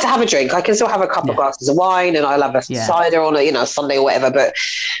 I'd like to have a drink. I can still have a couple of glasses of wine and I'll have a cider on a Sunday or whatever, but...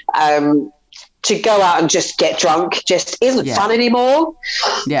 to go out and just get drunk just isn't fun anymore.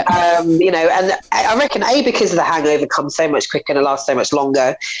 Yeah. And I reckon because the hangover comes so much quicker and it lasts so much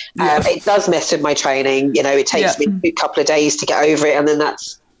longer, it does mess with my training. It takes me a couple of days to get over it, and then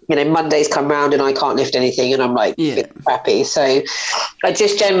that's Mondays come round and I can't lift anything and I'm like crappy. So I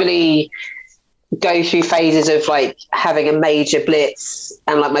just generally go through phases of like having a major blitz,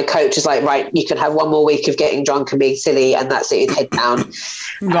 and like my coach is like, right, you can have one more week of getting drunk and being silly and that's it, head down.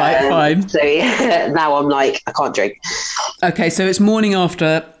 Right, fine. So now I'm like, I can't drink. Okay, so it's morning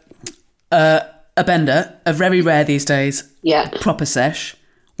after a bender, a very rare these days. Yeah. Proper sesh.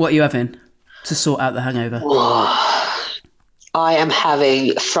 What are you having to sort out the hangover? I am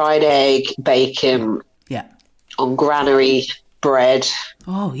having fried egg, bacon on granary bread.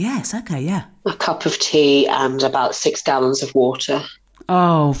 Oh, yes, okay, yeah. A cup of tea and about 6 gallons of water.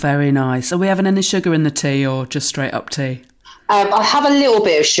 Oh, very nice. Are we having any sugar in the tea or just straight up tea? I'll have a little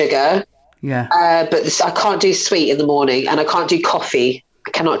bit of sugar. Yeah. But I can't do sweet in the morning, and I can't do coffee.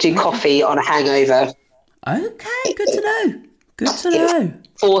 I cannot do coffee on a hangover. Okay, good to know. Good to know. It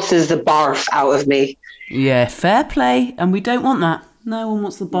forces the barf out of me. Yeah, fair play. And we don't want that. No one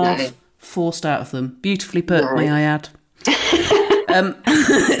wants the barf forced out of them. Beautifully put, may I add.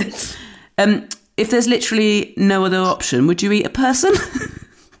 If there's literally no other option, would you eat a person?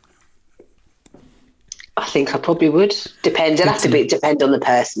 I think I probably would. Depend. It'd have to depend on the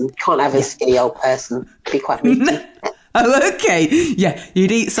person. Can't have a skinny old person. It'd be quite meaty. Oh, okay. Yeah,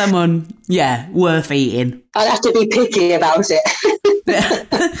 you'd eat someone, worth eating. I'd have to be picky about it.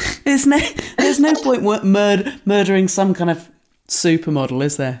 There's no point murdering some kind of supermodel,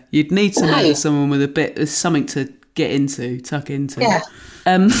 is there? You'd need to murder someone with a bit of something to get into, tuck into. Yeah.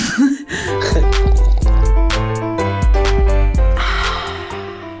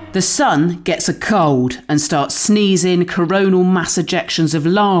 The sun gets a cold and starts sneezing coronal mass ejections of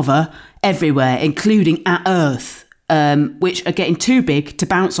lava everywhere, including at Earth, which are getting too big to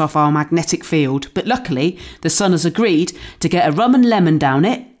bounce off our magnetic field. But luckily, the sun has agreed to get a rum and lemon down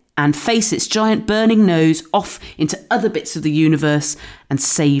it and face its giant burning nose off into other bits of the universe and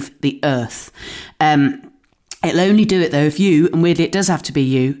save the Earth. It'll only do it, though, if you, and weirdly it does have to be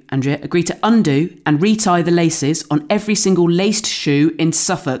you, Andrea, agree to undo and retie the laces on every single laced shoe in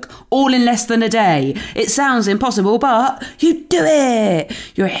Suffolk, all in less than a day. It sounds impossible, but you do it!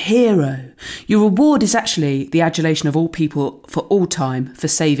 You're a hero. Your reward is actually the adulation of all people for all time for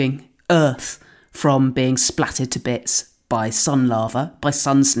saving Earth from being splattered to bits by sun lava, by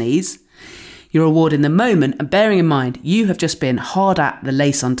sun sneeze. Your reward in the moment, and bearing in mind, you have just been hard at the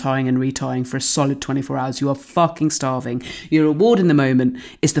lace untying and retying for a solid 24 hours. You are fucking starving. Your reward in the moment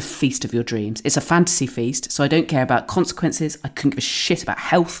is the feast of your dreams. It's a fantasy feast, so I don't care about consequences. I couldn't give a shit about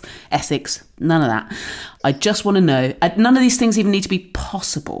health, ethics, none of that. I just want to know, none of these things even need to be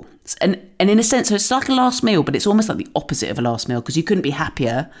possible. And in a sense, so it's like a last meal, but it's almost like the opposite of a last meal, because you couldn't be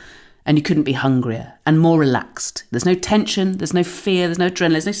happier and you couldn't be hungrier and more relaxed. There's no tension, there's no fear, there's no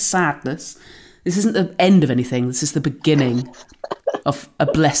adrenaline, there's no sadness. This isn't the end of anything. This is the beginning of a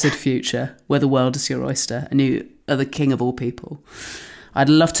blessed future where the world is your oyster and you are the king of all people. I'd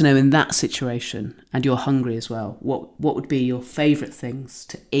love to know in that situation, and you're hungry as well, what would be your favourite things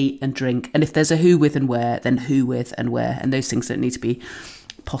to eat and drink? And if there's a who with and where, then who with and where. And those things don't need to be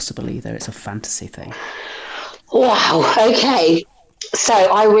possible either. It's a fantasy thing. Wow, okay. So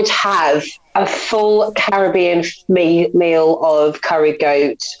I would have a full Caribbean meal of curry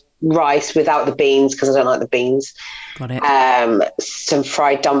goat, rice without the beans because I don't like the beans. Got it. Some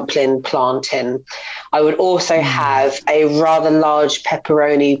fried dumpling, plantain. I would also have a rather large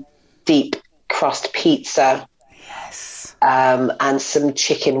pepperoni deep crust pizza. Yes. And some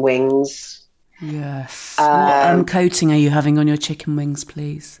chicken wings. Yes. What coating are you having on your chicken wings,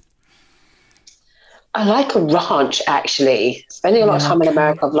 please? I like a ranch, actually. Spending a lot of time in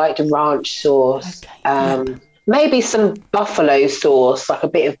America, I've liked a ranch sauce. Okay. Maybe some buffalo sauce, like a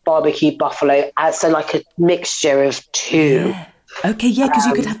bit of barbecue buffalo. So like a mixture of two. Yeah. Okay, yeah, because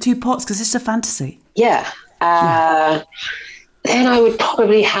you could have two pots because it's a fantasy. Yeah. Then I would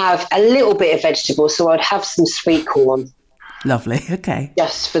probably have a little bit of vegetables. So I'd have some sweet corn. Lovely, okay.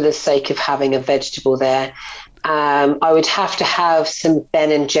 Just for the sake of having a vegetable there. I would have to have some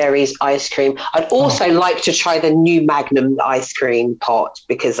Ben & Jerry's ice cream. I'd also like to try the new Magnum ice cream pot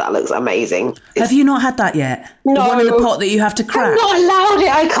because that looks amazing. Have you not had that yet? No. The one in the pot that you have to crack? I'm not allowed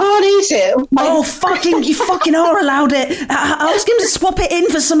it. I can't eat it. You fucking are allowed it. I was going to swap it in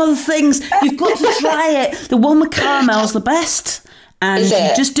for some other things. You've got to try it. The one with caramel's the best. And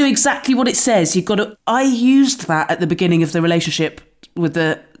you just do exactly what it says. You've got to. I used that at the beginning of the relationship with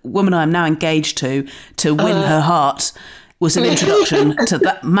the woman I'm now engaged to win her heart. Was an introduction to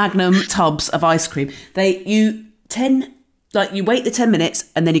that Magnum tubs of ice cream. You wait the 10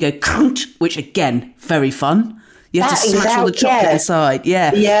 minutes and then you go crunch, which again, very fun. You have to smash all the chocolate inside.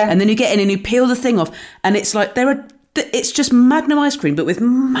 Yeah. And then you get in and you peel the thing off and it's like it's just Magnum ice cream, but with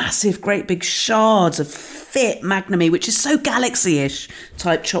massive, great big shards of fit Magnum-y, which is so Galaxy-ish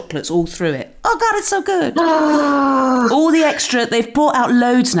type chocolates all through it. Oh, God, it's so good. All the extra, they've brought out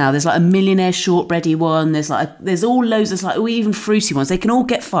loads now. There's like a millionaire shortbready one. There's all loads. There's like even fruity ones. They can all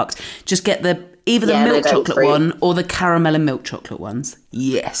get fucked. Just get either the milk chocolate one or the caramel and milk chocolate ones.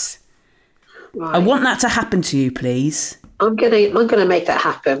 Yes. Right. I want that to happen to you, please. I'm gonna make that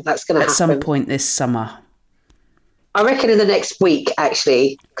happen. That's gonna happen at some point this summer. I reckon in the next week,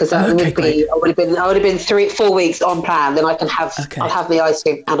 actually, because that would be. I would have been 3-4 weeks on plan. Then I can have. Okay. I'll have the ice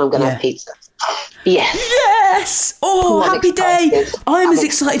cream and I'm going to have pizza. Yes. Yes. Oh, happy day! I'm as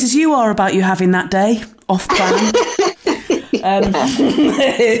excited as you are about you having that day off plan.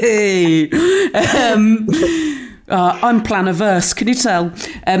 I'm plan averse. Can you tell?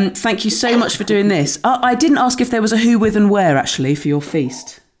 Thank you so much for doing this. I didn't ask if there was a who, with, and where actually for your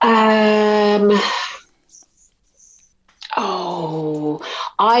feast.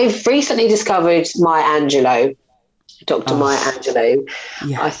 I've recently discovered Maya Angelou, Dr. Maya Angelou.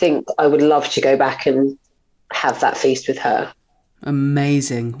 Yeah. I think I would love to go back and have that feast with her.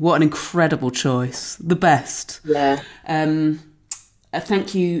 Amazing. What an incredible choice. The best. Yeah.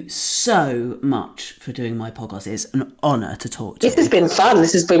 Thank you so much for doing my podcast. It's an honour to talk to you. This has been fun.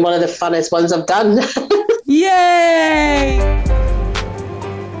 This has been one of the funnest ones I've done. Yay!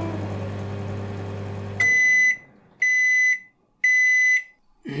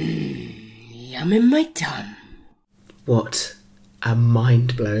 Yum in my tum. What a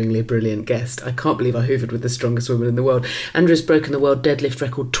mind-blowingly brilliant guest. I can't believe I hoovered with the strongest woman in the world. Andrea's broken the world deadlift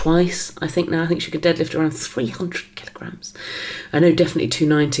record twice, I think now. I think she could deadlift around 300 kilograms. I know definitely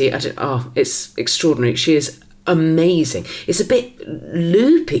 290. It's extraordinary. She is amazing. It's a bit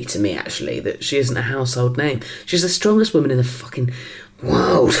loopy to me, actually, that she isn't a household name. She's the strongest woman in the fucking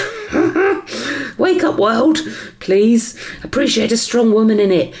world. Wake up, world, please. Appreciate a strong woman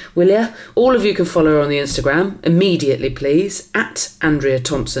in it, will ya? All of you can follow her on the Instagram immediately, please, at Andrea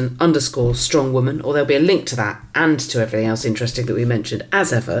Thompson _strongwoman, or there'll be a link to that and to everything else interesting that we mentioned,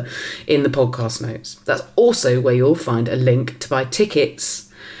 as ever, in the podcast notes. That's also where you'll find a link to buy tickets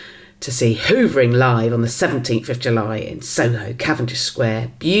to see Hoovering live on the 17th of July in Soho, Cavendish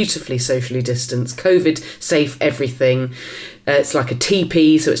Square. Beautifully socially distanced, COVID-safe everything. It's like a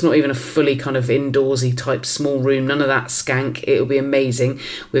teepee, so it's not even a fully kind of indoorsy type small room. None of that skank. It'll be amazing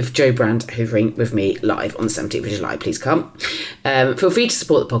with Jo Brand hoovering with me live on the 17th of July. Please come. Feel free to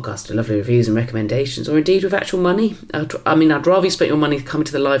support the podcast with lovely reviews and recommendations, or indeed with actual money. I'd rather you spent your money coming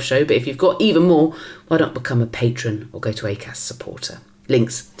to the live show, but if you've got even more, why not become a patron or go to Acast supporter?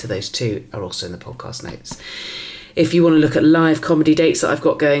 Links to those two are also in the podcast notes. If you want to look at live comedy dates that I've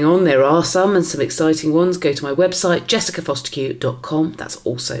got going on, there are some, and some exciting ones. Go to my website, jessicafosterq.com. That's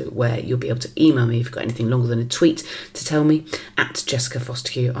also where you'll be able to email me if you've got anything longer than a tweet to tell me. At Jessica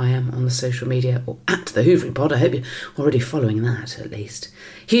Fosterq, I am on the social media, or at The Hoovering Pod. I hope you're already following that, at least.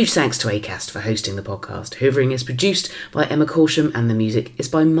 Huge thanks to Acast for hosting the podcast. Hoovering is produced by Emma Corsham, and the music is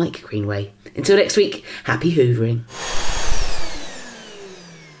by Mike Greenway. Until next week, happy hoovering.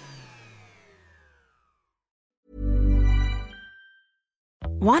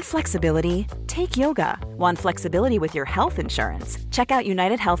 Want flexibility? Take yoga. Want flexibility with your health insurance? Check out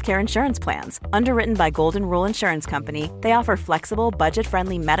United Healthcare Insurance Plans. Underwritten by Golden Rule Insurance Company, they offer flexible,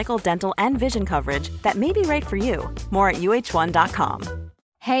 budget-friendly medical, dental, and vision coverage that may be right for you. More at uh1.com.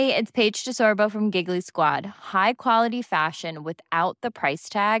 Hey, it's Paige DeSorbo from Giggly Squad. High quality fashion without the price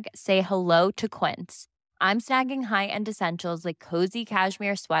tag. Say hello to Quince. I'm snagging high-end essentials like cozy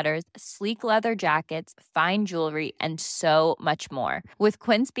cashmere sweaters, sleek leather jackets, fine jewelry, and so much more. With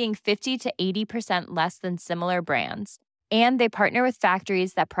Quince being 50 to 80% less than similar brands. And they partner with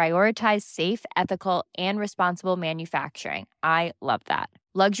factories that prioritize safe, ethical, and responsible manufacturing. I love that.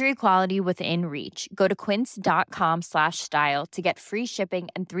 Luxury quality within reach. Go to quince.com/style to get free shipping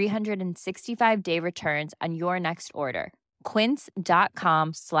and 365-day returns on your next order.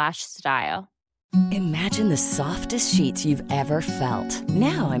 Quince.com/style. Imagine the softest sheets you've ever felt.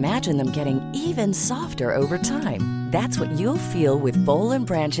 Now imagine them getting even softer over time. That's what you'll feel with Boll &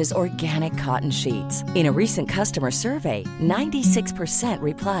 Branch's organic cotton sheets. In a recent customer survey, 96%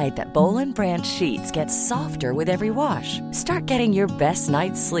 replied that Boll & Branch sheets get softer with every wash. Start getting your best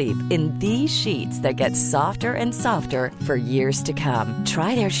night's sleep in these sheets that get softer and softer for years to come.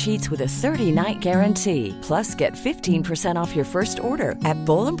 Try their sheets with a 30-night guarantee. Plus, get 15% off your first order at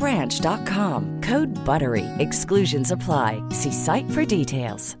bollandbranch.com. Code BUTTERY. Exclusions apply. See site for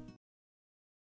details.